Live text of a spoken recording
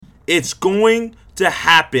It's going to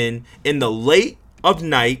happen in the late of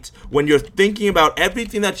night when you're thinking about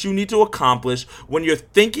everything that you need to accomplish, when you're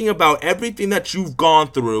thinking about everything that you've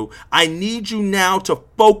gone through. I need you now to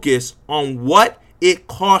focus on what it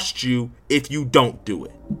costs you if you don't do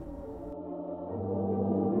it.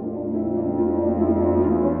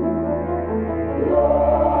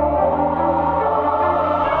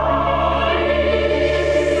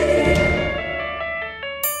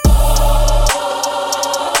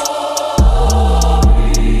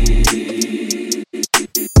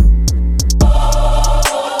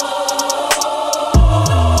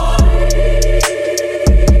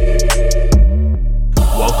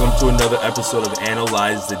 Episode of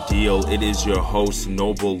Analyze the Deal. It is your host,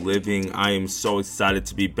 Noble Living. I am so excited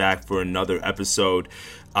to be back for another episode.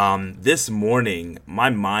 This morning, my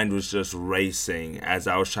mind was just racing as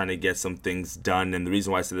I was trying to get some things done. And the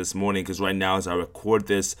reason why I said this morning, because right now as I record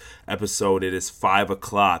this episode, it is 5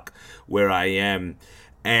 o'clock where I am.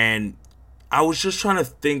 And I was just trying to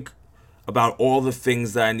think about all the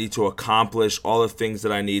things that I need to accomplish, all the things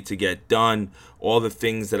that I need to get done, all the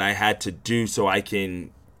things that I had to do so I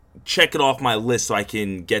can check it off my list so I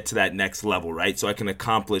can get to that next level, right? So I can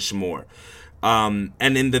accomplish more. And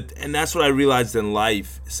that's what I realized in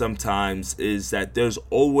life sometimes is that there's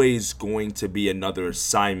always going to be another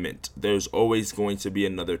assignment. There's always going to be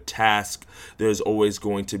another task. There's always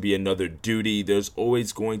going to be another duty. There's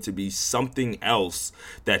always going to be something else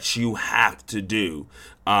that you have to do.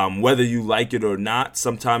 Whether you like it or not,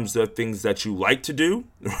 sometimes there are things that you like to do,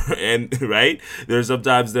 and right?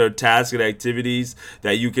 Sometimes there are tasks and activities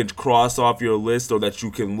that you can cross off your list or that you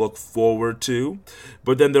can look forward to.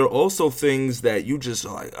 But then there are also things that you just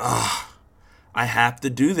are like, I have to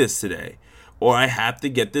do this today, or I have to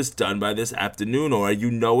get this done by this afternoon, or you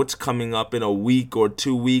know it's coming up in a week or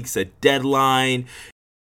 2 weeks, a deadline.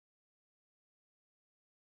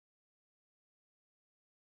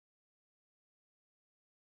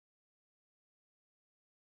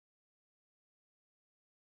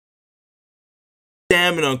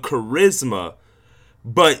 Stamina, charisma,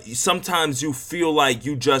 but sometimes you feel like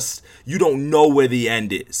you don't know where the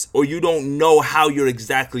end is, or you don't know how you're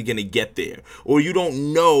exactly going to get there, or you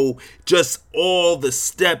don't know just all the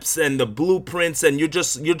steps and the blueprints, and you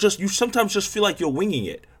sometimes just feel like you're winging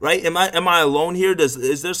it, right? Am I alone here?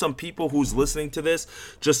 Is there some people who's listening to this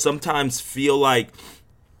just sometimes feel like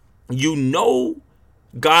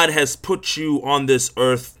God has put you on this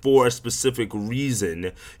earth for a specific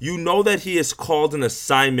reason. You know that He has called an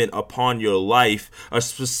assignment upon your life, a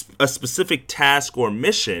specific task or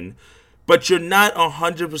mission, but you're not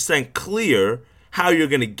 100% clear how you're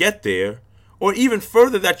going to get there, or even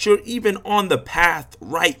further, that you're even on the path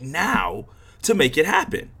right now to make it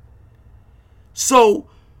happen. So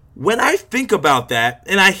when I think about that,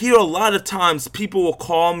 and I hear a lot of times people will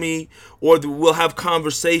call me or we'll have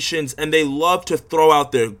conversations, and they love to throw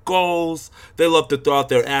out their goals, they love to throw out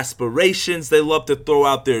their aspirations, they love to throw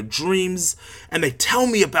out their dreams, and they tell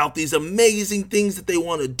me about these amazing things that they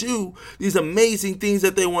want to do, these amazing things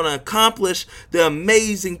that they want to accomplish, the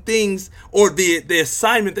amazing things or the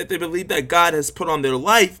assignment that they believe that God has put on their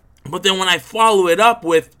life. But then when I follow it up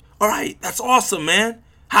with, all right, that's awesome, man.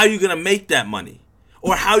 How are you going to make that money?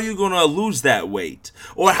 Or how are you going to lose that weight?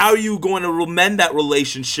 Or how are you going to mend that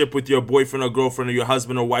relationship with your boyfriend or girlfriend or your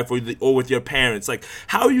husband or wife or with your parents? Like,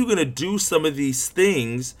 how are you going to do some of these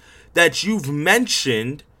things that you've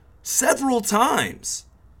mentioned several times?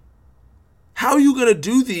 How are you going to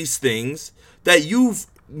do these things that you've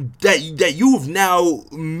now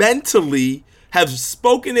mentally have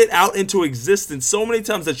spoken it out into existence so many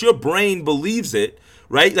times that your brain believes it?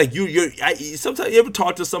 Right? Like sometimes you ever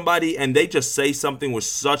talk to somebody and they just say something with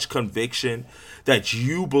such conviction that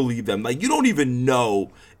you believe them. Like, you don't even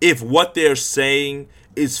know if what they're saying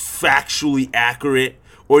is factually accurate,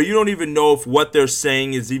 or you don't even know if what they're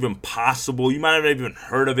saying is even possible. You might have even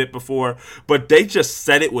heard of it before, but they just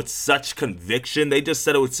said it with such conviction. They just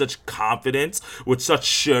said it with such confidence, with such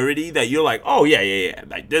surety that you're like, oh yeah.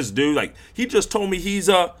 Like, this dude, like, he just told me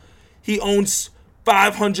he owns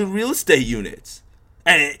 500 real estate units.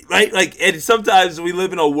 And right, like, and sometimes we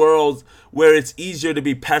live in a world where it's easier to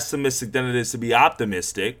be pessimistic than it is to be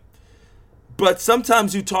optimistic. But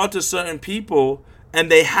sometimes you talk to certain people and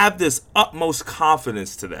they have this utmost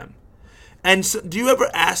confidence to them. And so, do you ever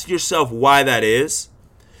ask yourself why that is?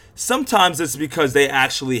 Sometimes it's because they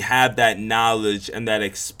actually have that knowledge and that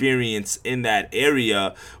experience in that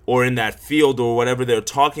area or in that field or whatever they're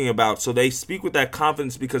talking about. So they speak with that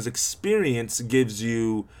confidence because experience gives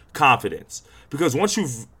you confidence. Because once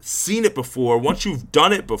you've seen it before, once you've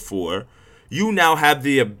done it before, you now have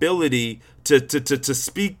the ability to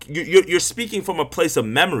speak. You're speaking from a place of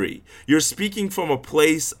memory. You're speaking from a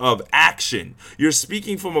place of action. You're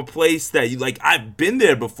speaking from a place that you like, I've been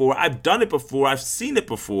there before, I've done it before, I've seen it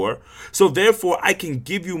before, so therefore I can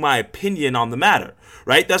give you my opinion on the matter,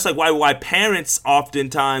 right? That's like why parents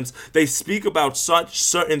oftentimes, they speak about such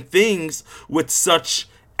certain things with such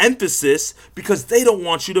emphasis, because they don't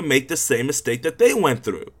want you to make the same mistake that they went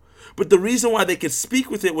through. But the reason why they can speak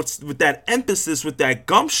with it with that emphasis, with that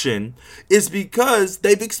gumption, is because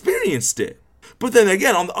they've experienced it. But then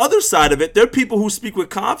again, on the other side of it, there are people who speak with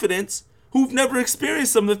confidence who've never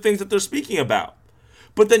experienced some of the things that they're speaking about.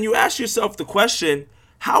 But then you ask yourself the question,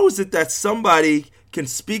 how is it that somebody can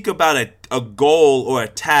speak about a goal or a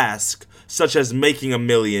task such as making $1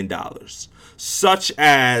 million, such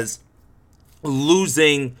as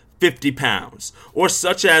losing 50 pounds, or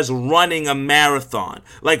such as running a marathon,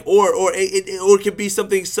 like, or it could be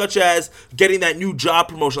something such as getting that new job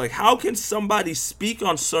promotion. Like, how can somebody speak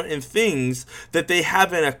on certain things that they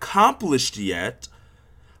haven't accomplished yet,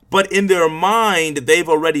 but in their mind they've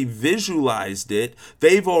already visualized it,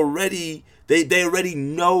 they already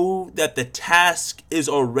know that the task is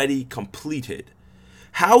already completed?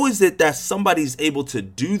 How is it that somebody's able to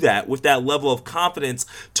do that with that level of confidence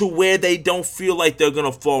to where they don't feel like they're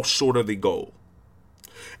going to fall short of the goal?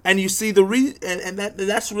 And you see,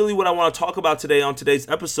 that's really what I want to talk about today on today's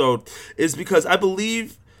episode, is because I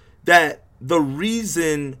believe that the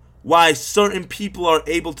reason why certain people are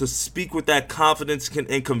able to speak with that confidence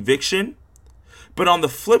and conviction, but on the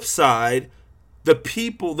flip side,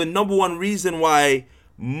 the number one reason why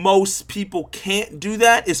most people can't do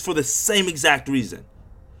that is for the same exact reason.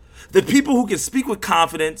 The people who can speak with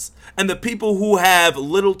confidence and the people who have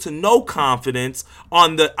little to no confidence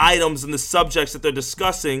on the items and the subjects that they're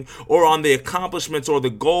discussing, or on the accomplishments or the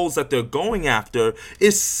goals that they're going after,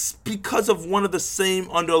 is because of one of the same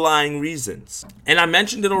underlying reasons. And I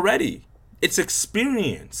mentioned it already. It's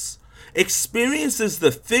experience. Experience is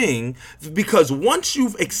the thing, because once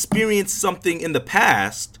you've experienced something in the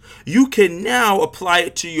past, you can now apply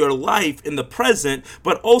it to your life in the present,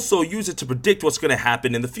 but also use it to predict what's going to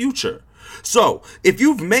happen in the future. So if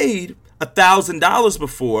you've made $1,000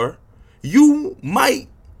 before,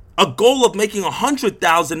 a goal of making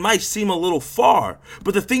 100,000 might seem a little far,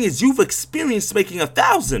 but the thing is, you've experienced making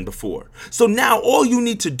 1,000 before. So now all you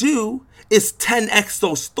need to do is 10x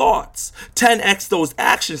those thoughts, 10x those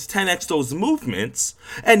actions, 10x those movements,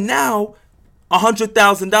 and now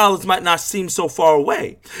 $100,000 might not seem so far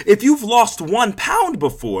away. If you've lost 1 pound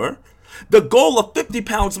before, the goal of 50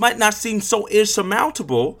 pounds might not seem so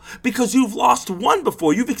insurmountable, because you've lost 1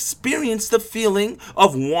 before. You've experienced the feeling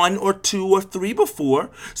of 1 or 2 or 3 before.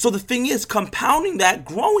 So the thing is, compounding that,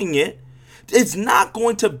 growing it, it's not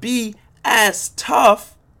going to be as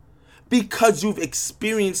tough because you've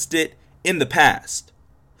experienced it in the past.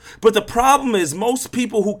 But the problem is, most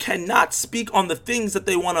people who cannot speak on the things that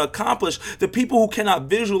they want to accomplish, the people who cannot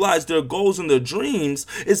visualize their goals and their dreams,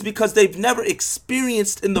 is because they've never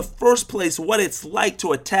experienced in the first place what it's like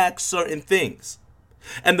to attack certain things.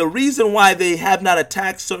 And the reason why they have not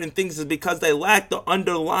attacked certain things is because they lack the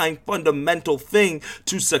underlying fundamental thing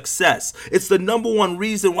to success. It's the number one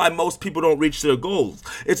reason why most people don't reach their goals.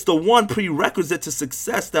 It's the one prerequisite to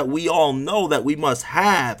success that we all know that we must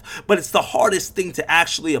have, but it's the hardest thing to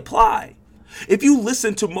actually apply. If you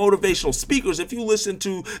listen to motivational speakers, if you listen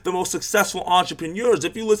to the most successful entrepreneurs,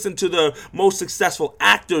 if you listen to the most successful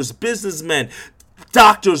actors, businessmen,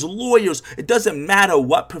 doctors, lawyers, it doesn't matter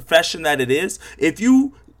what profession that it is. If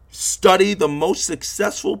you study the most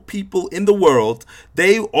successful people in the world,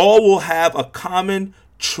 they all will have a common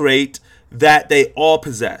trait that they all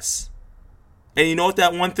possess. And you know what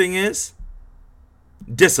that one thing is?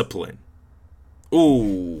 Discipline.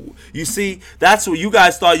 Ooh, you see, that's what you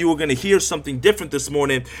guys thought you were going to hear something different this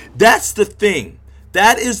morning. That's the thing.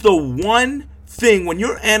 That is the one thing when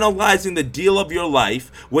you're analyzing the deal of your life,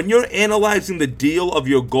 when you're analyzing the deal of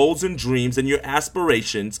your goals and dreams and your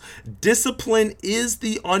aspirations, discipline is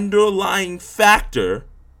the underlying factor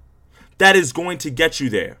that is going to get you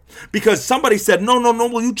there. Because somebody said, no,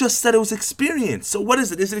 well, you just said it was experience. So what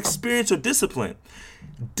is it? Is it experience or discipline?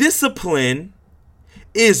 Discipline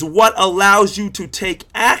is what allows you to take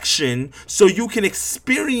action so you can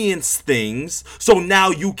experience things, so now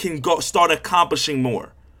you can go start accomplishing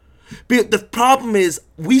more. But the problem is,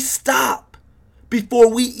 we stop before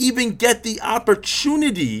we even get the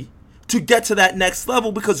opportunity to get to that next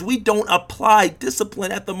level, because we don't apply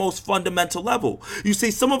discipline at the most fundamental level. You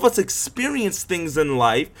see, some of us experience things in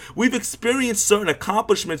life. We've experienced certain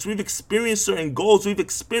accomplishments. We've experienced certain goals. We've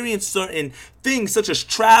experienced certain things such as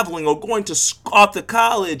traveling or going off to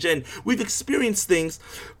college, and we've experienced things.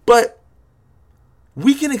 But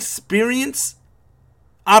we can experience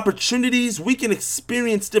opportunities, we can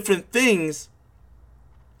experience different things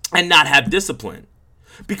and not have discipline.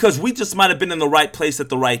 Because we just might have been in the right place at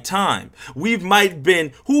the right time. We might have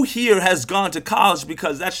been, who here has gone to college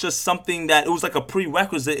because that's just something that, it was like a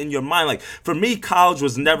prerequisite in your mind. Like for me, college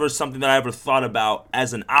was never something that I ever thought about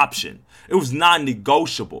as an option. It was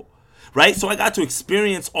non-negotiable. Right? So I got to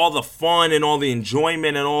experience all the fun and all the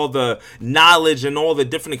enjoyment and all the knowledge and all the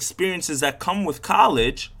different experiences that come with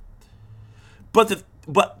college. But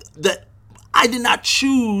I did not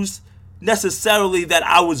choose necessarily that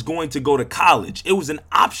I was going to go to college. It was an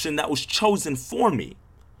option that was chosen for me.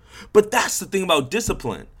 But that's the thing about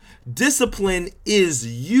discipline. Discipline is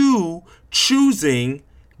you choosing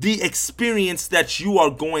the experience that you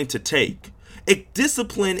are going to take.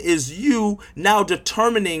 Discipline is you now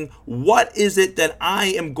determining what is it that I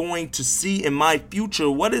am going to see in my future,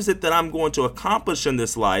 what is it that I'm going to accomplish in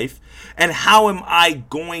this life, and how am I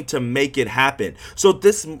going to make it happen. So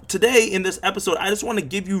today in this episode, I just want to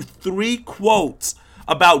give you 3 quotes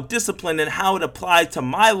about discipline and how it applies to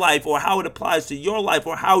my life, or how it applies to your life,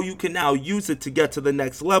 or how you can now use it to get to the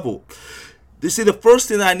next level. You see, the first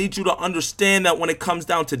thing that I need you to understand, that when it comes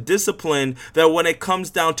down to discipline, that when it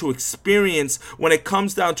comes down to experience, when it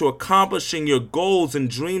comes down to accomplishing your goals and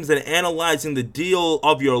dreams and analyzing the deal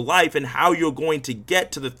of your life and how you're going to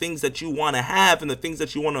get to the things that you want to have and the things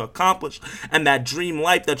that you want to accomplish and that dream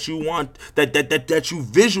life that you want, that you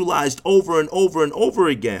visualized over and over and over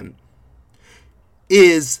again,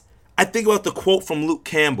 is, I think about the quote from Luke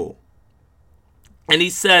Campbell. And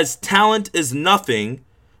he says, "Talent is nothing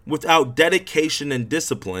without dedication and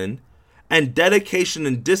discipline, and dedication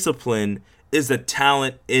and discipline is a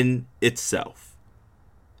talent in itself."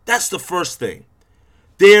 That's the first thing.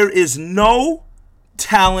 There is no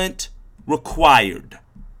talent required.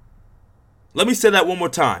 Let me say that one more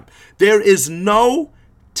time. There is no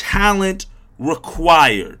talent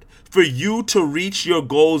required for you to reach your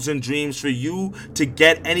goals and dreams, for you to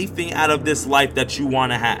get anything out of this life that you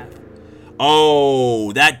want to have.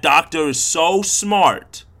 Oh, that doctor is so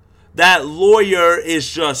smart. That lawyer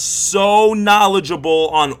is just so knowledgeable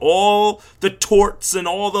on all the torts and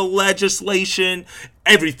all the legislation,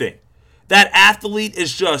 everything. That athlete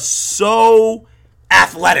is just so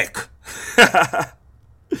athletic.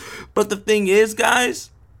 But the thing is,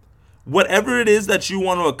 guys, whatever it is that you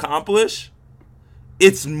want to accomplish,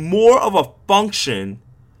 it's more of a function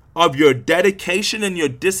of your dedication and your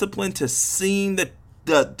discipline to seeing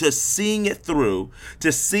seeing it through,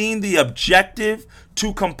 to seeing the objective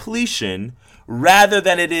to completion, rather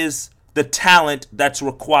than it is the talent that's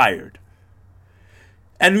required.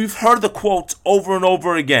 And we've heard the quotes over and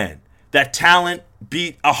over again, that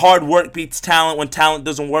hard work beats talent when talent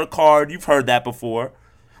doesn't work hard. You've heard that before.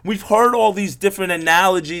 We've heard all these different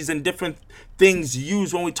analogies and different things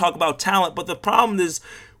used when we talk about talent, but the problem is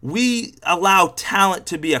we allow talent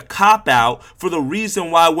to be a cop-out for the reason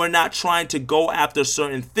why we're not trying to go after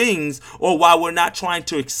certain things, or why we're not trying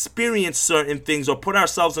to experience certain things or put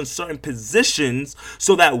ourselves in certain positions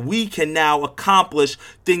so that we can now accomplish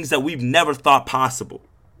things that we've never thought possible.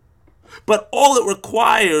 But all it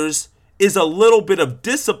requires is a little bit of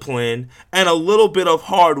discipline and a little bit of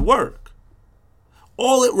hard work.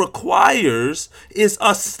 All it requires is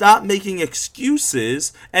us stop making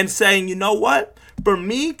excuses and saying, you know what? For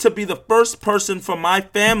me to be the first person from my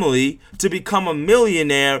family to become a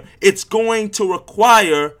millionaire, it's going to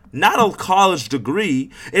require not a college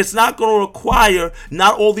degree. It's not going to require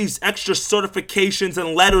not all these extra certifications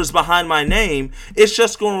and letters behind my name. It's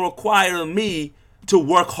just going to require me to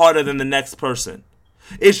work harder than the next person.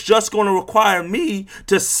 It's just going to require me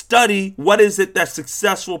to study what is it that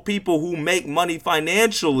successful people who make money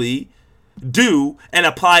financially do and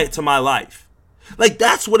apply it to my life. Like,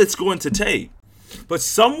 that's what it's going to take. But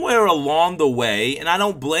somewhere along the way, and I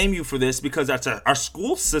don't blame you for this, because our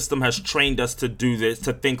school system has trained us to do this,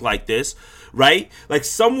 to think like this, right? Like,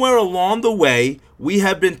 somewhere along the way, we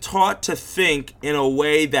have been taught to think in a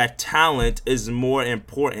way that talent is more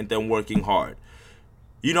important than working hard.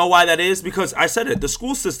 You know why that is? Because I said it, the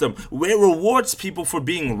school system, it rewards people for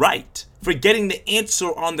being right, for getting the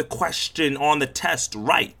answer on the question on the test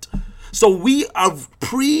right. So we are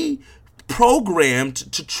programmed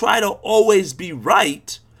to try to always be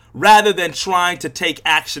right rather than trying to take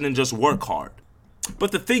action and just work hard.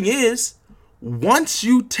 But the thing is, once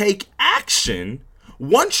you take action,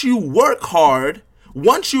 once you work hard,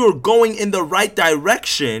 once you're going in the right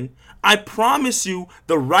direction, I promise you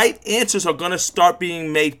the right answers are going to start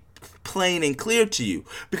being made plain and clear to you,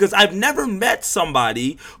 because I've never met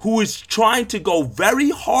somebody who is trying to go very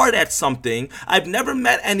hard at something. I've never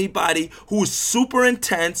met anybody who is super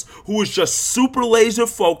intense, who is just super laser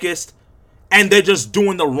focused, and they're just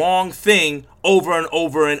doing the wrong thing over and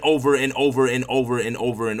over and over and over and over and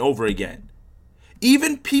over and over again.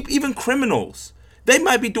 Even criminals, they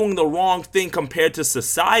might be doing the wrong thing compared to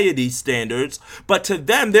society standards, but to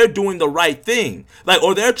them, they're doing the right thing.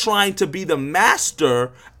 Or they're trying to be the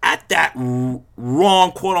master at that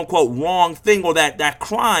wrong, quote unquote, wrong thing, or that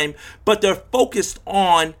crime, but they're focused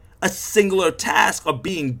on a singular task of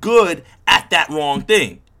being good at that wrong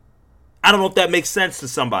thing. I don't know if that makes sense to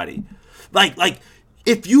somebody.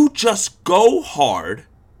 If you just go hard,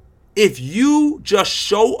 if you just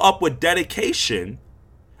show up with dedication,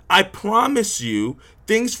 I promise you,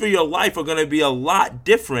 things for your life are going to be a lot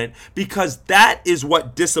different, because that is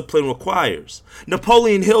what discipline requires.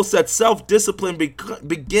 Napoleon Hill said self-discipline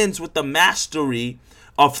begins with the mastery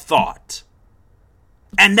of thought.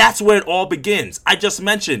 And that's where it all begins. I just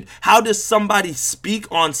mentioned, how does somebody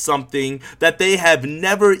speak on something that they have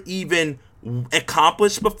never even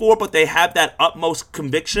accomplished before, but they have that utmost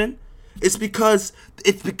conviction? It's because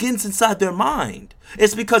it begins inside their mind.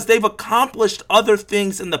 It's because they've accomplished other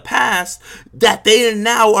things in the past that they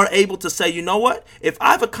now are able to say, you know what? If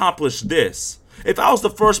I've accomplished this, if I was the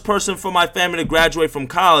first person from my family to graduate from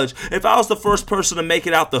college, if I was the first person to make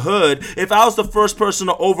it out the hood, if I was the first person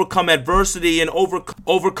to overcome adversity and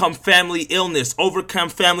overcome family illness, overcome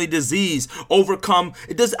family disease,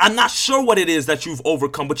 I'm not sure what it is that you've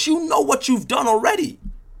overcome, but you know what you've done already.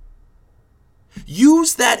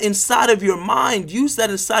 Use that inside of your mind. Use that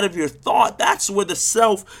inside of your thought. That's where the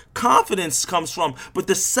self-confidence comes from. But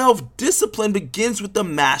the self-discipline begins with the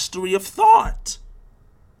mastery of thought.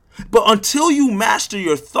 But until you master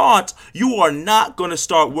your thoughts, you are not going to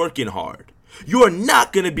start working hard. You are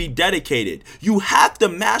not going to be dedicated. You have to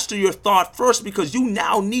master your thought first, because you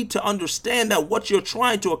now need to understand that what you're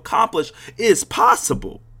trying to accomplish is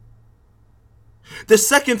possible. The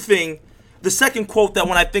second quote that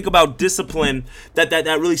when I think about discipline that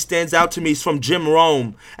really stands out to me is from Jim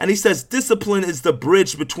Rohn. And he says, discipline is the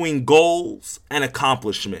bridge between goals and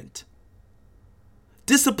accomplishment.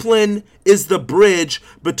 Discipline is the bridge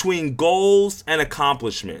between goals and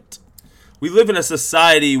accomplishment. We live in a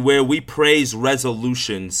society where we praise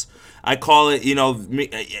resolutions. I call it,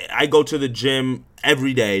 I go to the gym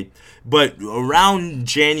every day, but around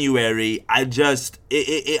January, I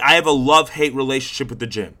have a love-hate relationship with the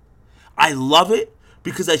gym. I love it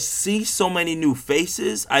because I see so many new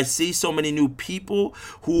faces. I see so many new people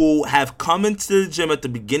who have come into the gym at the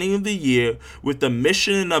beginning of the year with the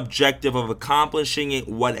mission and objective of accomplishing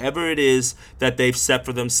whatever it is that they've set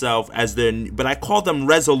for themselves but I call them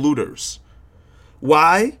resoluters.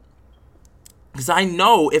 Why? Because I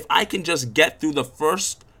know if I can just get through the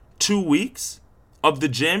first 2 weeks of the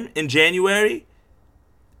gym in January,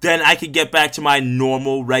 then I could get back to my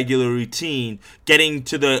normal, regular routine, getting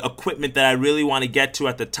to the equipment that I really want to get to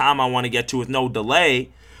at the time I want to get to with no delay,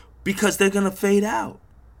 because they're going to fade out.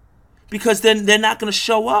 Because then they're not going to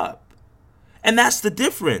show up. And that's the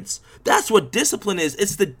difference. That's what discipline is.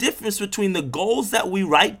 It's the difference between the goals that we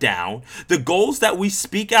write down, the goals that we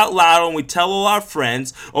speak out loud and we tell all our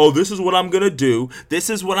friends, oh, this is what I'm going to do.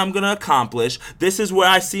 This is what I'm going to accomplish. This is where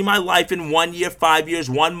I see my life in 1 year, 5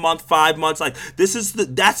 years, 1 month, 5 months.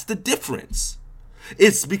 That's the difference.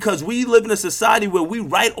 It's because we live in a society where we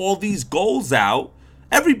write all these goals out.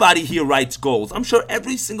 Everybody here writes goals. I'm sure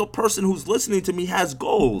every single person who's listening to me has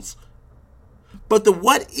goals. But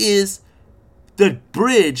what is the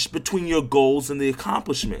bridge between your goals and the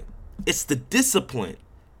accomplishment? It's the discipline.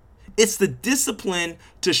 It's the discipline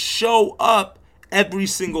to show up every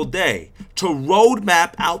single day, to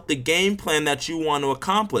roadmap out the game plan that you want to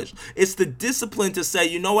accomplish. It's the discipline to say,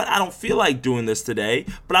 you know what, I don't feel like doing this today,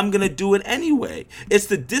 but I'm going to do it anyway. It's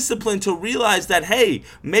the discipline to realize that, hey,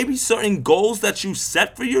 maybe certain goals that you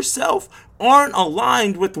set for yourself aren't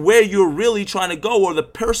aligned with where you're really trying to go or the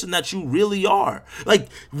person that you really are.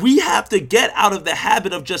 We have to get out of the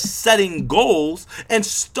habit of just setting goals and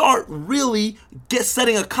start really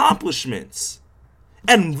setting accomplishments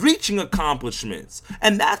and reaching accomplishments.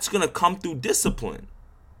 And that's going to come through discipline.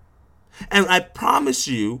 And I promise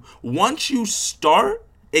you, once you start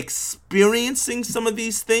experiencing some of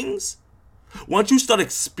these things, once you start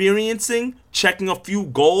experiencing checking a few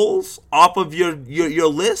goals off of your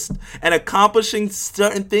list and accomplishing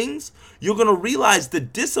certain things, you're going to realize the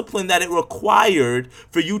discipline that it required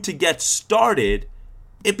for you to get started,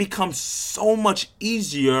 it becomes so much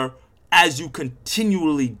easier as you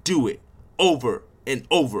continually do it over and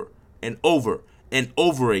over and over and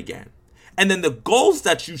over again. And then the goals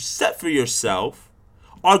that you set for yourself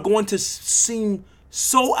are going to seem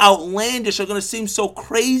so outlandish, are going to seem so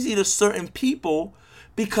crazy to certain people,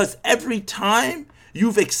 because every time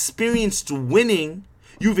you've experienced winning,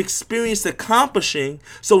 you've experienced accomplishing,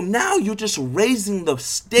 so now you're just raising the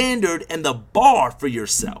standard and the bar for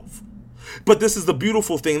yourself. But this is the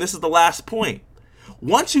beautiful thing. This is the last point.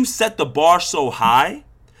 Once you set the bar so high,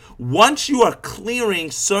 once you are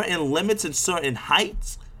clearing certain limits and certain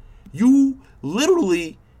heights, you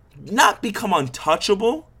literally not become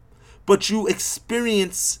untouchable, but you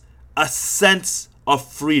experience a sense of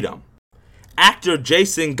freedom. Actor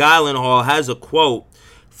Jason Gyllenhaal has a quote,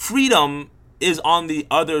 "Freedom is on the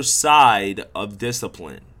other side of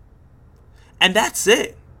discipline." And that's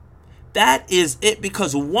it. That is it,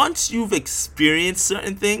 because once you've experienced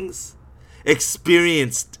certain things,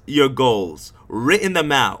 experienced your goals, written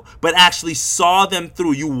them out, but actually saw them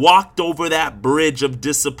through, you walked over that bridge of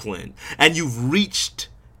discipline and you've reached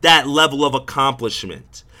that level of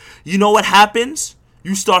accomplishment, you know what happens?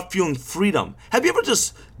 You start feeling freedom. Have you ever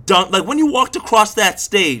just done, like when you walked across that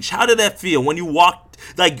stage, how did that feel when you walked,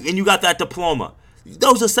 like, and you got that diploma?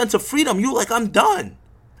 There was a sense of freedom. You were like, I'm done.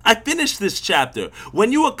 I finished this chapter.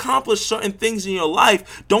 When you accomplish certain things in your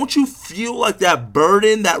life, don't you feel like that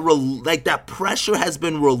burden, like that pressure has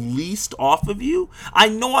been released off of you? I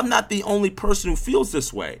know I'm not the only person who feels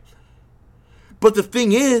this way. But the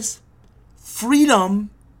thing is, freedom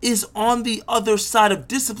is on the other side of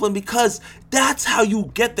discipline, because that's how you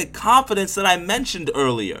get the confidence that I mentioned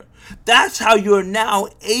earlier. That's how you're now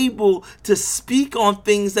able to speak on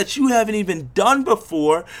things that you haven't even done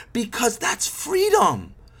before, because that's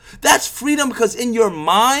freedom. That's freedom, because in your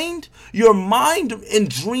mind and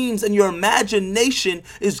dreams and your imagination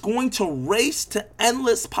is going to race to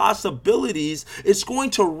endless possibilities. It's going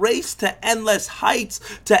to race to endless heights,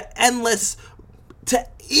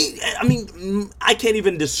 I can't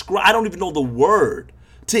even describe, I don't even know the word,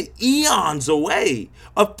 to eons away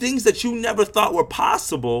of things that you never thought were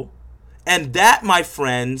possible. And that, my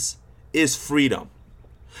friends, is freedom.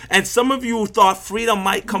 And some of you thought freedom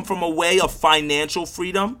might come from a way of financial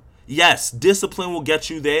freedom. Yes, discipline will get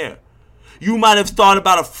you there. You might have thought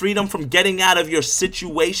about a freedom from getting out of your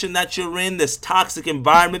situation that you're in, this toxic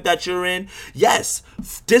environment that you're in. Yes,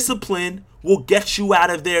 discipline will get you out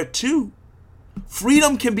of there too.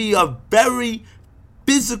 Freedom can be a very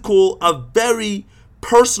physical, a very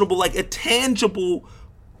personable, like a tangible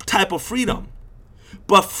type of freedom.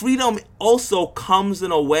 But freedom also comes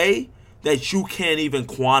in a way that you can't even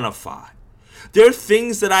quantify. There are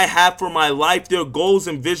things that I have for my life, there are goals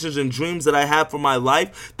and visions and dreams that I have for my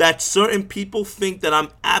life that certain people think that I'm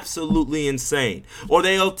absolutely insane. Or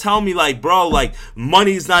they'll tell me like, bro, like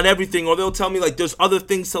money's not everything. Or they'll tell me like there's other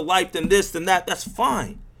things to life than this and that. That's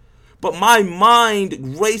fine. But my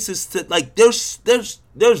mind races to, like, there's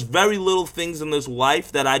very little things in this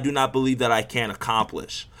life that I do not believe that I can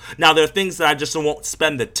accomplish. Now, there are things that I just won't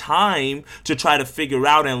spend the time to try to figure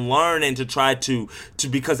out and learn and to try to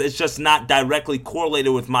because it's just not directly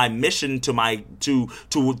correlated with my mission to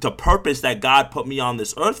the purpose that God put me on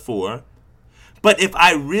this earth for. But if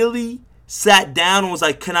I really sat down and was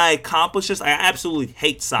like, can I accomplish this? I absolutely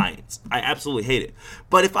hate science. I absolutely hate it.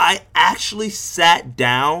 But if I actually sat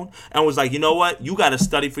down and was like, you know what? You got to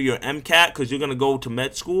study for your MCAT because you're going to go to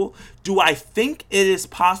med school. Do I think it is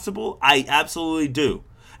possible? I absolutely do.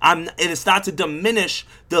 And it's not to diminish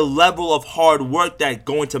the level of hard work that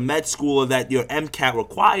going to med school or that your MCAT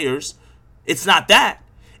requires. It's not that.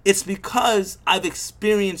 It's because I've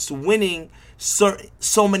experienced winning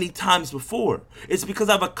so many times before. It's because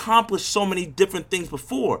I've accomplished so many different things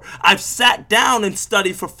before. I've sat down and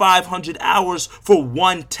studied for 500 hours for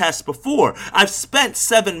one test before. I've spent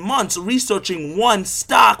 7 months researching one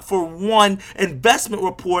stock for one investment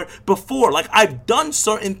report before. Like, I've done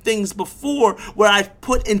certain things before where I've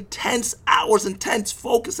put intense hours, intense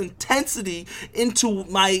focus, intensity into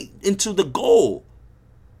the goal.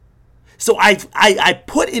 So I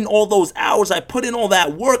put in all those hours, I put in all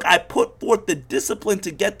that work, I put forth the discipline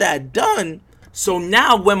to get that done. So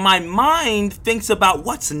now when my mind thinks about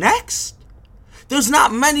what's next, there's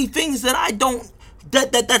not many things that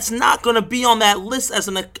that's not going to be on that list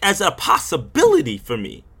as a possibility for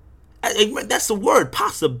me. That's the word,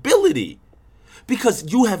 possibility.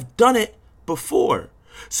 Because you have done it before.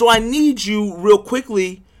 So I need you real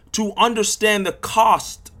quickly to understand the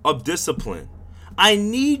cost of discipline. I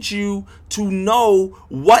need you to know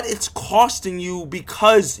what it's costing you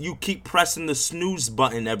because you keep pressing the snooze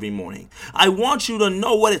button every morning. I want you to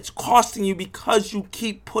know what it's costing you because you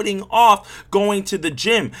keep putting off going to the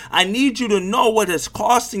gym. I need you to know what it's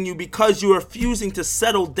costing you because you're refusing to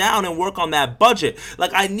settle down and work on that budget.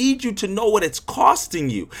 Like, I need you to know what it's costing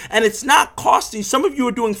you. And it's not costing. Some of you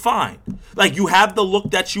are doing fine. Like, you have the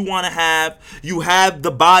look that you want to have. You have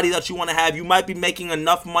the body that you want to have. You might be making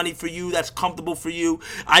enough money for you that's comfortable for you.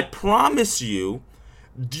 I promise you,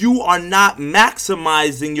 you are not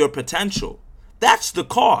maximizing your potential. That's the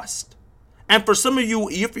cost. And for some of you,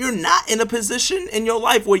 if you're not in a position in your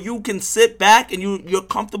life where you can sit back and you're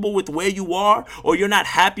comfortable with where you are, or you're not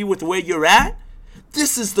happy with where you're at,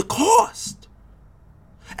 this is the cost.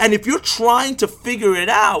 And if you're trying to figure it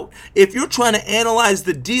out, if you're trying to analyze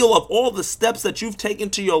the deal of all the steps that you've taken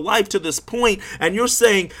to your life to this point, and you're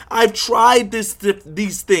saying, I've tried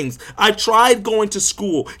these things. I tried going to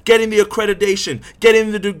school, getting the accreditation,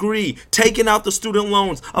 getting the degree, taking out the student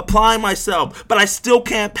loans, applying myself, but I still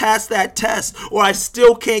can't pass that test, or I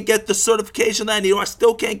still can't get the certification that I need, or I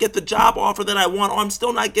still can't get the job offer that I want, or I'm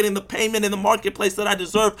still not getting the payment in the marketplace that I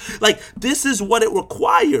deserve. Like, this is what it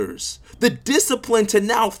requires. The discipline to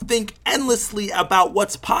now think endlessly about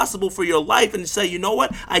what's possible for your life and say, you know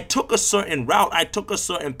what? I took a certain route. I took a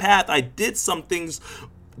certain path. I did some things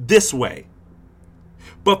this way.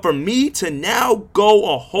 But for me to now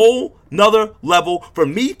go a whole nother level, for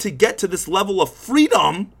me to get to this level of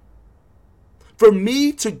freedom, for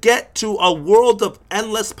me to get to a world of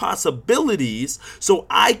endless possibilities so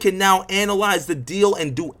I can now analyze the deal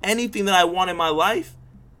and do anything that I want in my life,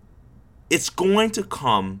 it's going to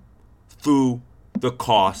come through the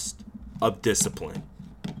cost of discipline.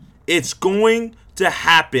 It's going to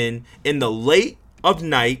happen in the late of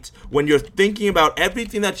night when you're thinking about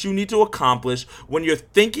everything that you need to accomplish, when you're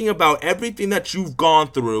thinking about everything that you've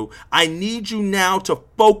gone through. I need you now to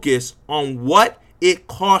focus on what it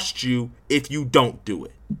costs you if you don't do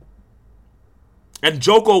it. And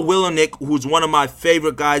Jocko Willink, who's one of my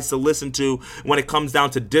favorite guys to listen to when it comes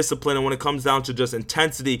down to discipline and when it comes down to just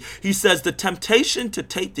intensity, he says the temptation to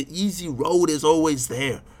take the easy road is always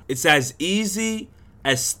there. It's as easy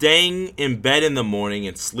as staying in bed in the morning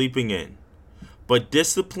and sleeping in. But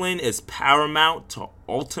discipline is paramount to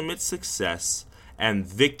ultimate success and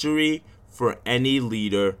victory for any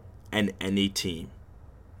leader and any team.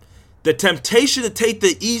 The temptation to take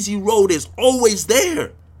the easy road is always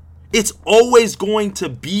there. It's always going to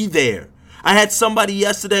be there. I had somebody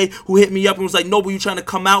yesterday who hit me up and was like, Noble, you trying to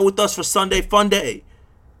come out with us for Sunday Fun Day?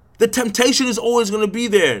 The temptation is always going to be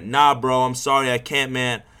there. Nah, bro, I'm sorry, I can't,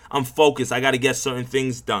 man. I'm focused. I got to get certain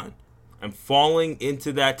things done. And falling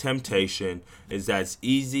into that temptation is as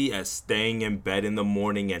easy as staying in bed in the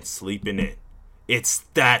morning and sleeping in. It's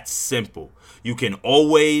that simple. You can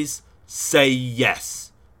always say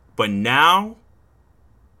yes. But now,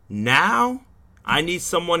 I need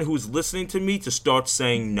someone who's listening to me to start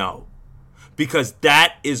saying no. Because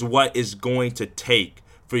that is what is going to take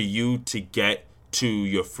for you to get to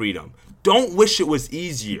your freedom. Don't wish it was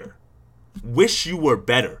easier. Wish you were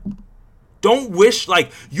better. Don't wish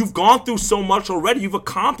like you've gone through so much already. You've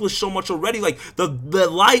accomplished so much already. Like the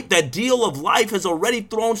life, that deal of life has already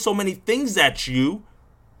thrown so many things at you.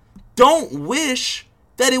 Don't wish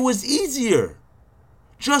that it was easier.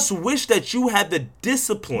 Just wish that you had the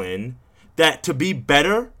discipline that to be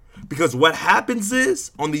better, because what happens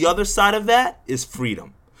is on the other side of that is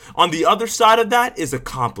freedom. On the other side of that is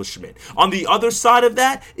accomplishment. On the other side of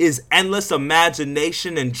that is endless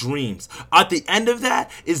imagination and dreams. At the end of that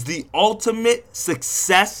is the ultimate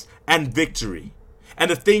success and victory. And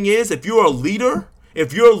the thing is, if you're a leader,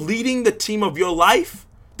 if you're leading the team of your life,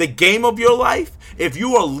 the game of your life, if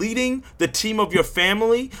you are leading the team of your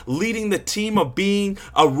family, leading the team of being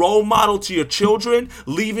a role model to your children,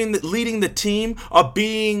 leading the team of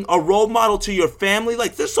being a role model to your family,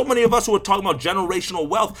 like there's so many of us who are talking about generational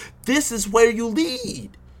wealth. This is where you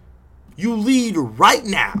lead. You lead right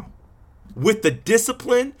now with the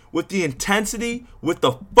discipline, with the intensity, with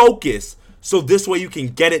the focus, so this way you can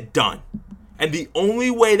get it done. And the only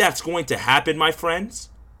way that's going to happen, my friends,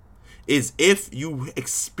 is if you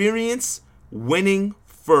experience winning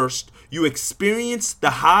first. You experience the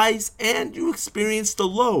highs and you experience the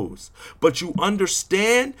lows. But you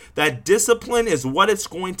understand that discipline is what it's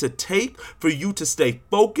going to take for you to stay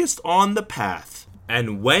focused on the path.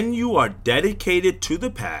 And when you are dedicated to the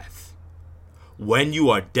path, when you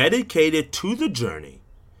are dedicated to the journey,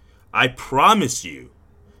 I promise you,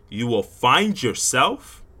 you will find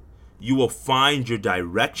yourself, you will find your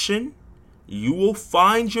direction, you will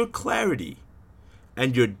find your clarity,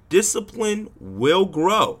 and your discipline will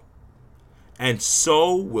grow. and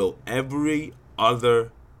so will every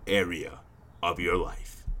other area of your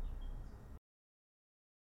life.